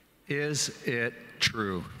Is it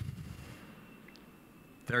true?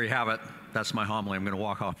 There you have it. That's my homily. I'm going to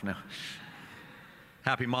walk off now.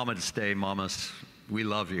 Happy Mama's Day, mamas. We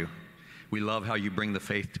love you. We love how you bring the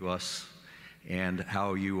faith to us and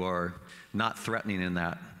how you are not threatening in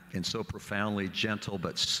that and so profoundly gentle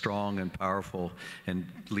but strong and powerful and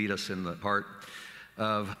lead us in the heart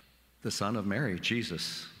of the Son of Mary,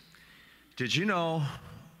 Jesus. Did you know,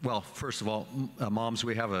 well, first of all, moms,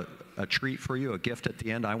 we have a treat for you, a gift at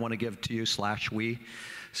the end I want to give to you /we.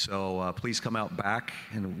 So please come out back,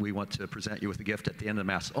 and we want to present you with a gift at the end of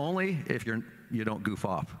the Mass. Only if you don't goof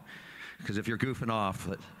off. Because if you're goofing off,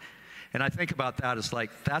 and I think about that, it's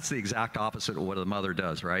like that's the exact opposite of what a mother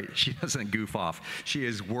does, right? She doesn't goof off. She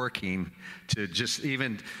is working to just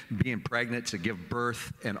even being pregnant, to give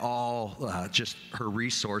birth, and all just her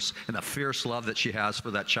resource and the fierce love that she has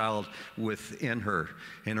for that child within her,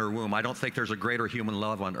 in her womb. I don't think there's a greater human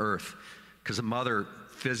love on earth, because a mother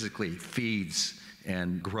physically feeds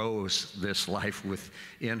and grows this life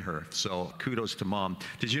within her. So kudos to mom.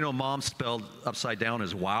 Did you know mom spelled upside down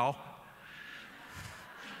is wow?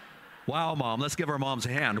 Wow, mom. Let's give our moms a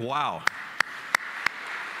hand. Wow.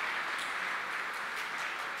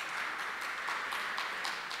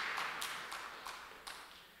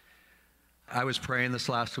 I was praying this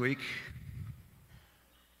last week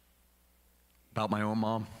about my own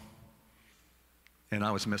mom, and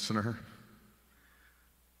I was missing her.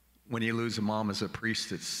 When you lose a mom as a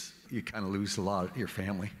priest, you kind of lose a lot of your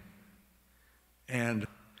family. And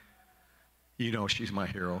you know she's my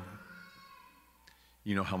hero.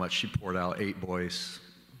 You know how much she poured out, 8 boys,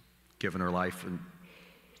 given her life. And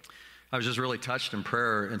I was just really touched in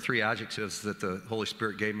prayer, and 3 adjectives that the Holy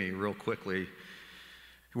Spirit gave me real quickly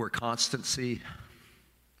were constancy,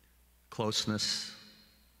 closeness,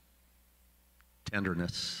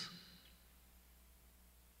 tenderness.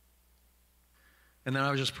 And then I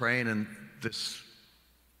was just praying, and this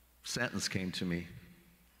sentence came to me.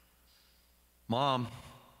 Mom,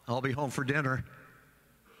 I'll be home for dinner.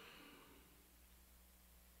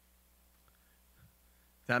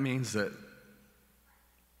 That means that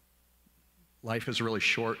life is really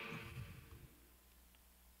short,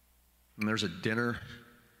 and there's a dinner,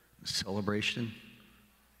 a celebration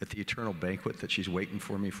at the eternal banquet that she's waiting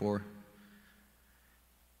for me for.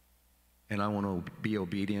 And I want to be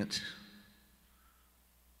obedient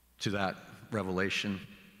to that revelation,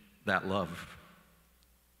 that love.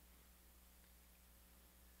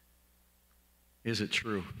 Is it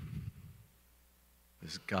true?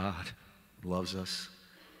 Is God loves us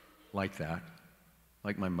like that,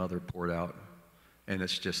 like my mother poured out, and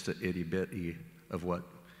it's just an itty bitty of what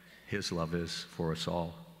his love is for us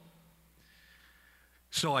all.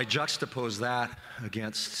 So I juxtapose that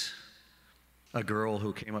against a girl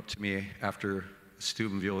who came up to me after a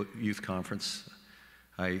Steubenville youth conference.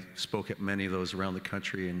 I spoke at many of those around the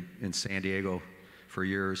country in San Diego for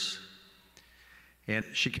years. And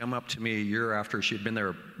she came up to me a year after she'd been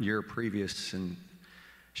there a year previous, and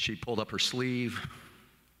she pulled up her sleeve,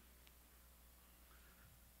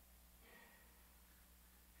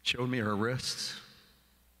 showed me her wrists,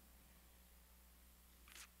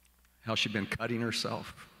 how she'd been cutting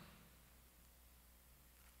herself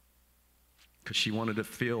because she wanted to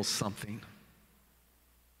feel something.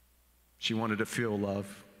 She wanted to feel love.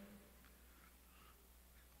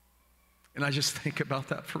 And I just think about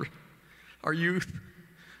that for our youth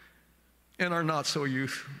and our not so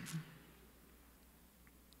youth.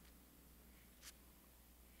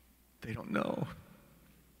 They don't know.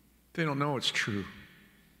 They don't know it's true.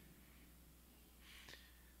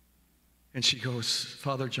 And she goes,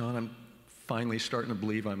 Father John, I'm finally starting to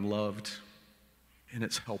believe I'm loved, and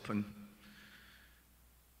it's helping.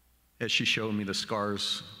 As she showed me the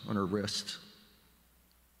scars on her wrist.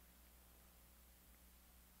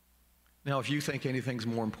 Now, if you think anything's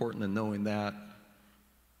more important than knowing that,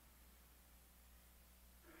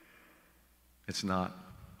 it's not.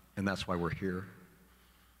 And that's why we're here.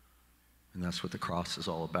 And that's what the cross is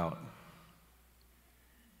all about.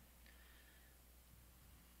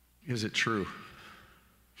 Is it true?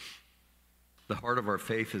 The heart of our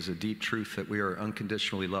faith is a deep truth that we are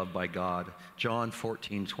unconditionally loved by God. John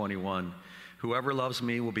 14:21. Whoever loves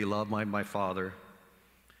me will be loved by my Father,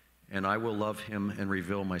 and I will love him and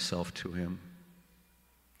reveal myself to him.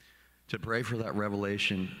 To pray for that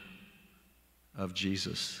revelation of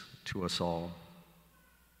Jesus to us all.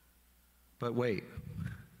 But wait,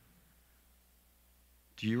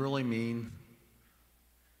 do you really mean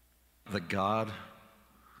the God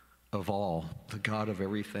of all, the God of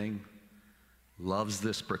everything, loves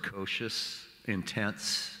this precocious,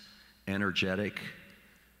 intense, energetic,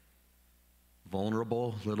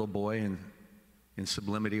 vulnerable little boy in in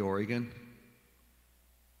Sublimity, Oregon?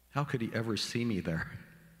 How could he ever see me there?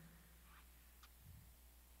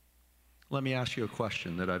 Let me ask you a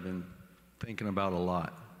question that I've been thinking about a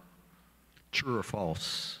lot. True or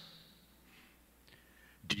false?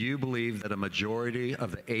 Do you believe that a majority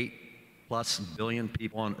of the 8+ billion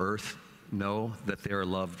people on earth know that they are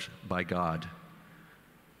loved by God?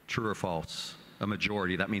 True or false? A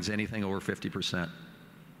majority. That means anything over 50%.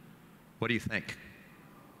 What do you think?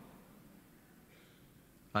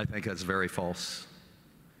 I think that's very false.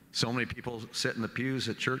 So many people sit in the pews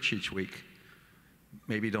at church each week,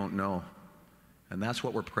 maybe don't know. And that's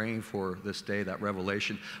what we're praying for this day, that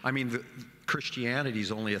revelation. I mean, Christianity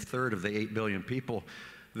is only a third of the 8 billion people.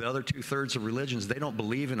 The other 2/3 of religions, they don't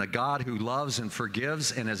believe in a God who loves and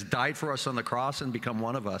forgives and has died for us on the cross and become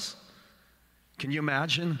one of us. Can you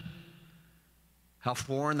imagine how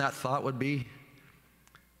foreign that thought would be?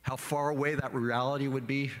 How far away that reality would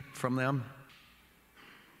be from them?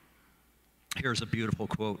 Here's a beautiful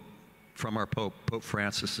quote from our Pope, Pope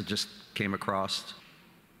Francis, that just came across.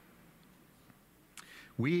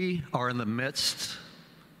 We are in the midst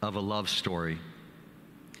of a love story.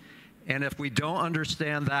 And if we don't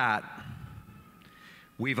understand that,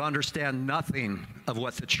 we've understand nothing of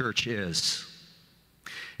what the church is.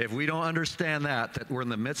 If we don't understand that we're in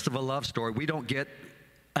the midst of a love story, we don't get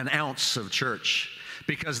an ounce of church,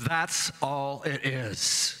 because that's all it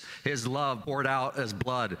is. His love poured out as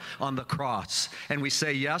blood on the cross. And we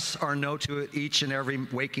say yes or no to it each and every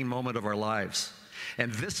waking moment of our lives.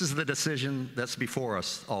 And this is the decision that's before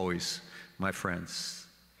us always, my friends.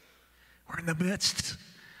 We're in the midst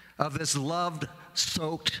of this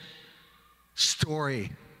love-soaked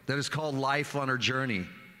story that is called life on our journey.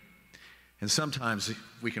 And sometimes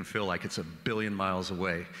we can feel like it's a billion miles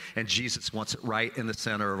away. And Jesus wants it right in the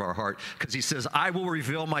center of our heart, because he says, I will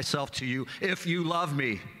reveal myself to you if you love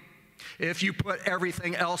me. If you put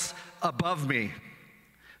everything else above me,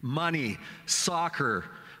 money, soccer,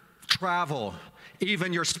 travel,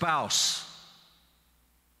 even your spouse,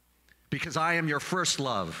 because I am your first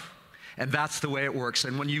love. And that's the way it works.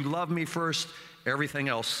 And when you love me first, everything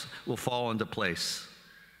else will fall into place.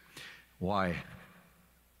 Why?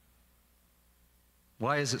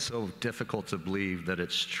 Why is it so difficult to believe that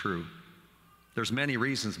it's true? There's many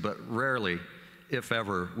reasons, but rarely, if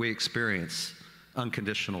ever, we experience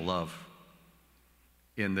unconditional love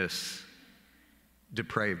in this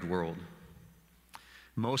depraved world.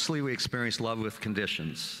 Mostly we experience love with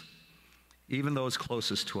conditions, even those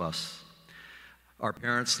closest to us. Our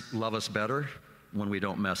parents love us better when we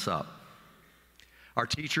don't mess up. Our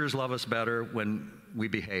teachers love us better when we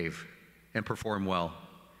behave and perform well.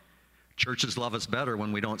 Churches love us better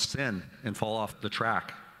when we don't sin and fall off the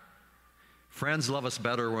track. Friends love us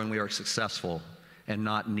better when we are successful and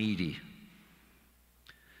not needy.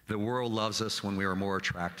 The world loves us when we are more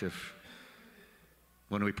attractive,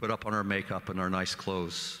 when we put up on our makeup and our nice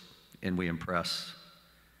clothes and we impress.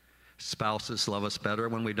 Spouses love us better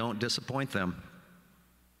when we don't disappoint them.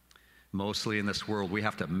 Mostly in this world, we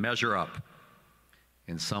have to measure up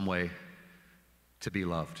in some way to be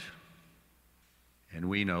loved. And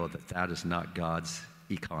we know that that is not God's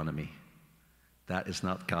economy. That is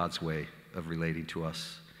not God's way of relating to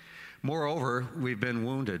us. Moreover, we've been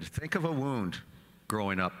wounded. Think of a wound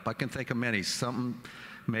growing up. I can think of many. Something,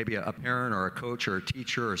 maybe a parent or a coach or a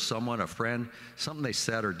teacher or someone, a friend, something they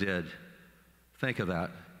said or did. Think of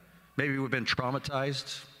that. Maybe we've been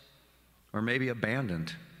traumatized or maybe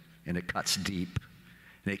abandoned, and it cuts deep,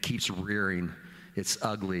 and it keeps rearing its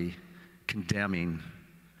ugly, condemning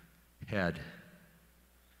head,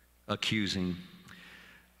 accusing.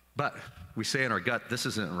 But we say in our gut, this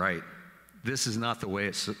isn't right. This is not the way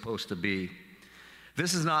it's supposed to be.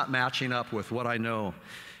 This is not matching up with what I know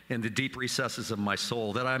in the deep recesses of my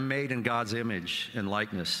soul, that I'm made in God's image and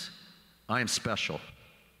likeness. I am special.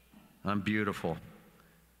 I'm beautiful.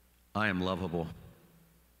 I am lovable.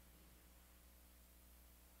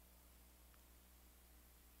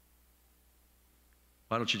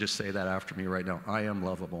 Why don't you just say that after me right now? I am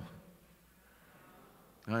lovable.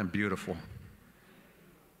 I am beautiful.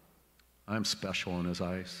 I am special in his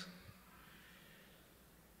eyes.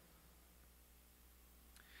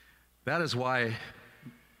 That is why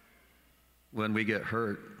when we get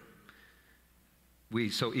hurt, we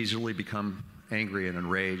so easily become angry and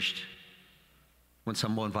enraged when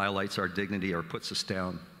someone violates our dignity or puts us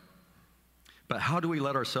down. But how do we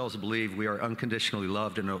let ourselves believe we are unconditionally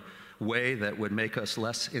loved in a way that would make us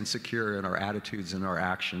less insecure in our attitudes and our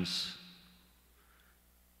actions?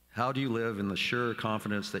 How do you live in the sure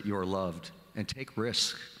confidence that you are loved and take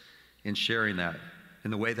risk in sharing that in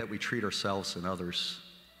the way that we treat ourselves and others?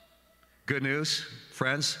 Good news,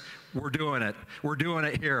 friends, We're doing it. We're doing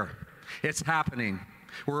it here. It's happening.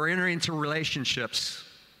 We're entering into relationships.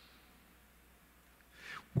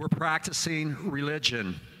 We're practicing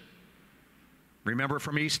religion. Remember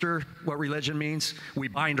from Easter what religion means? We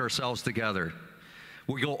bind ourselves together.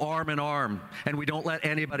 We go arm in arm, and we don't let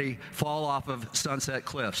anybody fall off of sunset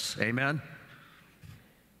cliffs. Amen?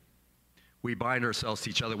 We bind ourselves to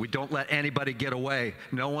each other. We don't let anybody get away.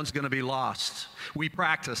 No one's going to be lost. We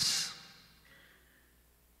practice.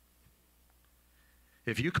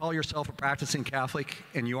 If you call yourself a practicing Catholic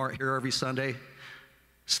and you aren't here every Sunday,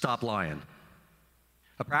 stop lying.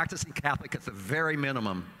 A practicing Catholic, at the very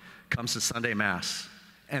minimum, comes to Sunday Mass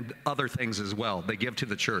and other things as well. They give to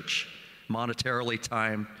the church, monetarily,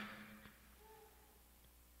 time.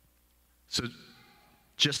 So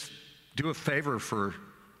just do a favor for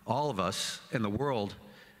all of us in the world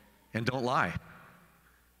and don't lie.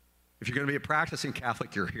 If you're going to be a practicing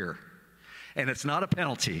Catholic, you're here. And it's not a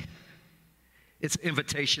penalty. It's an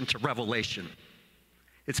invitation to revelation.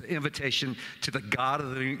 It's an invitation to the God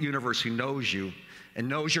of the universe who knows you and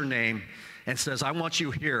knows your name and says, I want you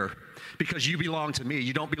here because you belong to me.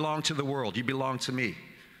 You don't belong to the world. You belong to me.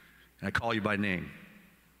 And I call you by name.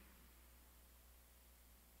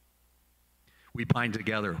 We bind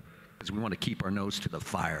together because we want to keep our nose to the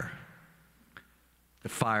fire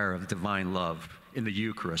of divine love in the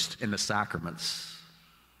Eucharist, in the sacraments.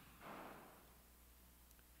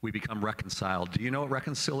 We become reconciled. Do you know what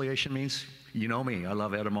reconciliation means? You know me. I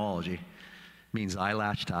love etymology. It means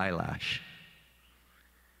eyelash to eyelash.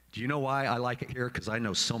 Do you know why I like it here? Because I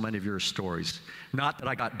know so many of your stories. Not that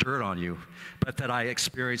I got dirt on you, but that I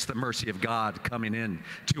experienced the mercy of God coming in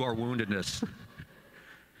to our woundedness.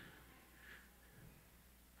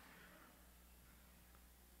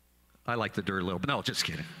 I like the dirt a little, but no, just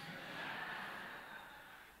kidding.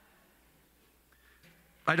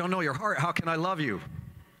 I don't know your heart. How can I love you?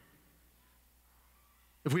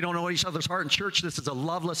 If we don't know each other's heart in church, this is a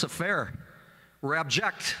loveless affair. We're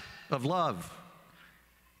abject of love.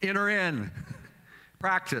 Enter in,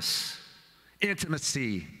 practice,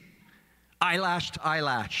 intimacy, eyelash to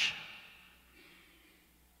eyelash.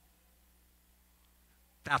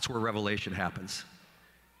 That's where revelation happens.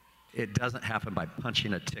 It doesn't happen by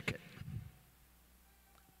punching a ticket,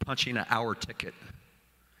 punching an hour ticket.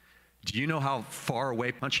 Do you know how far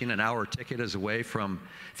away punching an hour ticket is away from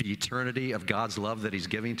the eternity of God's love that he's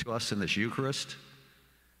giving to us in this Eucharist?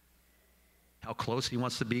 How close he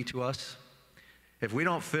wants to be to us? If we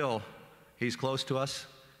don't feel he's close to us,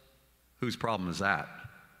 whose problem is that?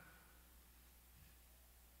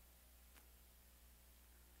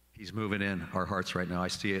 He's moving in our hearts right now. I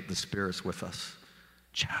see it, the Spirit's with us.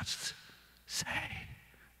 Just say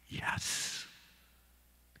yes.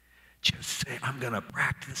 Just say, I'm going to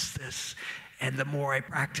practice this. And the more I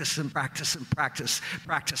practice and practice and practice,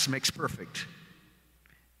 practice makes perfect.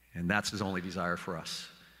 And that's his only desire for us,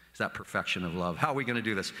 is that perfection of love. How are we going to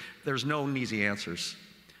do this? There's no easy answers.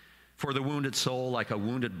 For the wounded soul, like a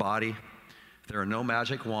wounded body, there are no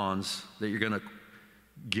magic wands that you're going to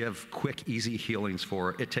give quick, easy healings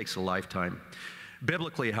for. It takes a lifetime.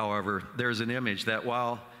 Biblically, however, there's an image that,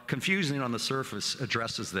 while confusing on the surface,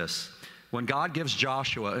 addresses this. When God gives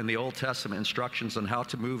Joshua in the Old Testament instructions on how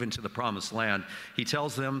to move into the promised land, he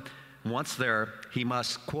tells them once there, he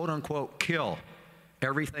must, quote unquote, kill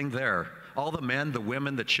everything there. All the men, the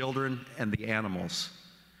women, the children, and the animals.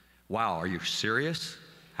 Wow, are you serious?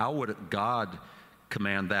 How would God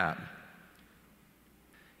command that?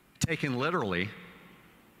 Taken literally,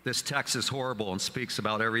 this text is horrible and speaks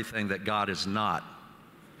about everything that God is not.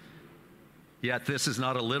 Yet this is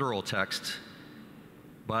not a literal text,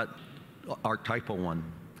 but archetypal one.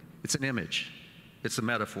 It's an image. It's a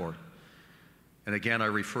metaphor. And again, I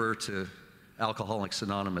refer to Alcoholics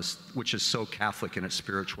Anonymous, which is so Catholic in its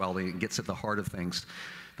spirituality and gets at the heart of things.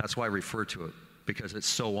 That's why I refer to it, because it's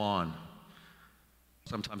so on.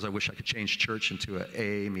 Sometimes I wish I could change church into an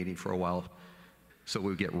AA meeting for a while so we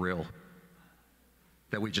would get real,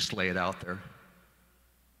 that we just lay it out there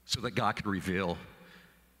so that God could reveal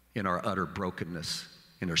in our utter brokenness,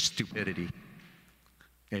 in our stupidity.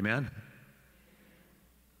 Amen?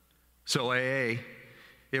 So AA,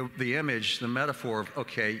 the image, the metaphor of,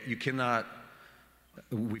 okay,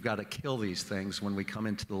 we've got to kill these things when we come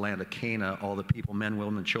into the land of Canaan, all the people, men,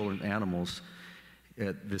 women, children, animals.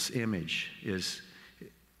 This image is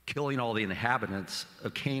killing all the inhabitants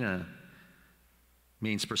of Canaan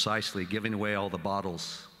means precisely giving away all the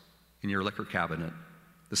bottles in your liquor cabinet.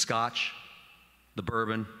 The scotch, the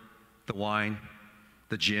bourbon, the wine,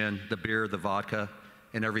 the gin, the beer, the vodka,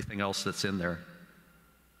 and everything else that's in there.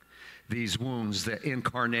 These wounds that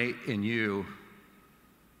incarnate in you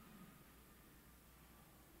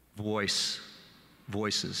voices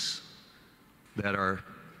that are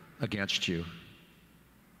against you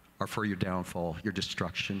are for your downfall, your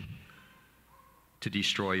destruction, to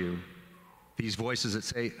destroy you. These voices that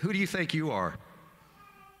say, who do you think you are?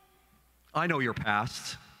 I know your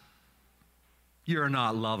past. You're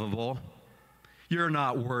not lovable. You're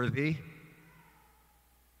not worthy.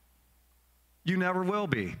 You never will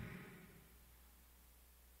be.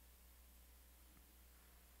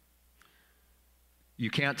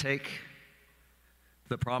 You can't take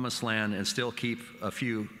the promised land and still keep a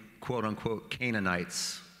few quote-unquote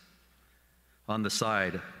Canaanites on the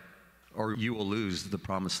side, or you will lose the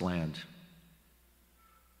promised land.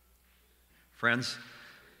 Friends,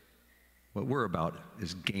 what we're about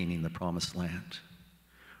is gaining the promised land.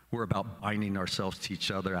 We're about binding ourselves to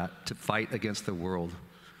each other to fight against the world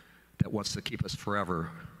that wants to keep us forever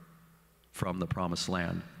from the promised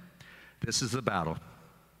land. This is the battle.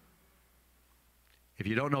 If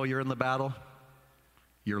you don't know you're in the battle,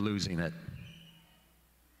 you're losing it.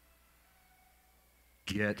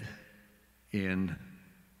 Get in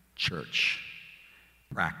church.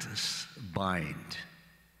 Practice. Bind.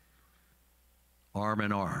 Arm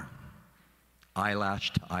in arm.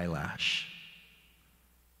 Eyelash to eyelash.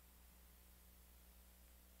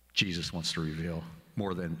 Jesus wants to reveal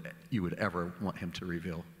more than you would ever want him to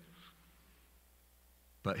reveal.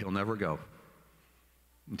 But he'll never go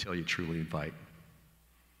until you truly invite.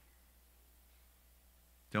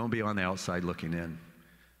 Don't be on the outside looking in.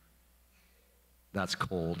 That's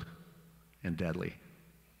cold and deadly.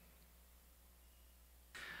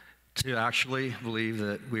 To actually believe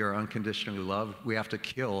that we are unconditionally loved, we have to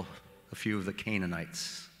kill a few of the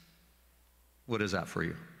Canaanites. What is that for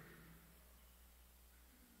you?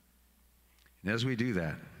 And as we do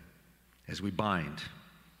that, as we bind,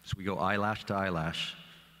 as we go eyelash to eyelash,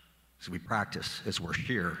 as we practice, as we're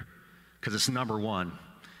here, because it's number one,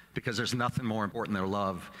 because there's nothing more important than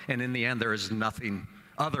love. And in the end, there is nothing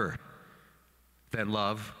other than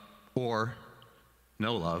love or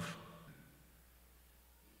no love.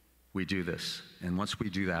 We do this. And once we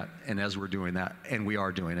do that, and as we're doing that, and we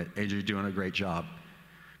are doing it, and you're doing a great job,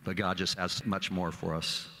 but God just has much more for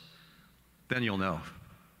us, then you'll know.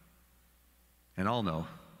 And I'll know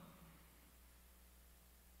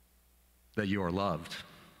that you are loved.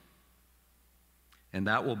 And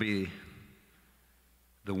that will be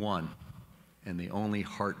the one and the only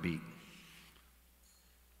heartbeat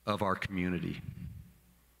of our community.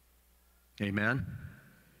 Amen?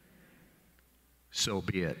 So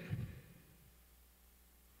be it.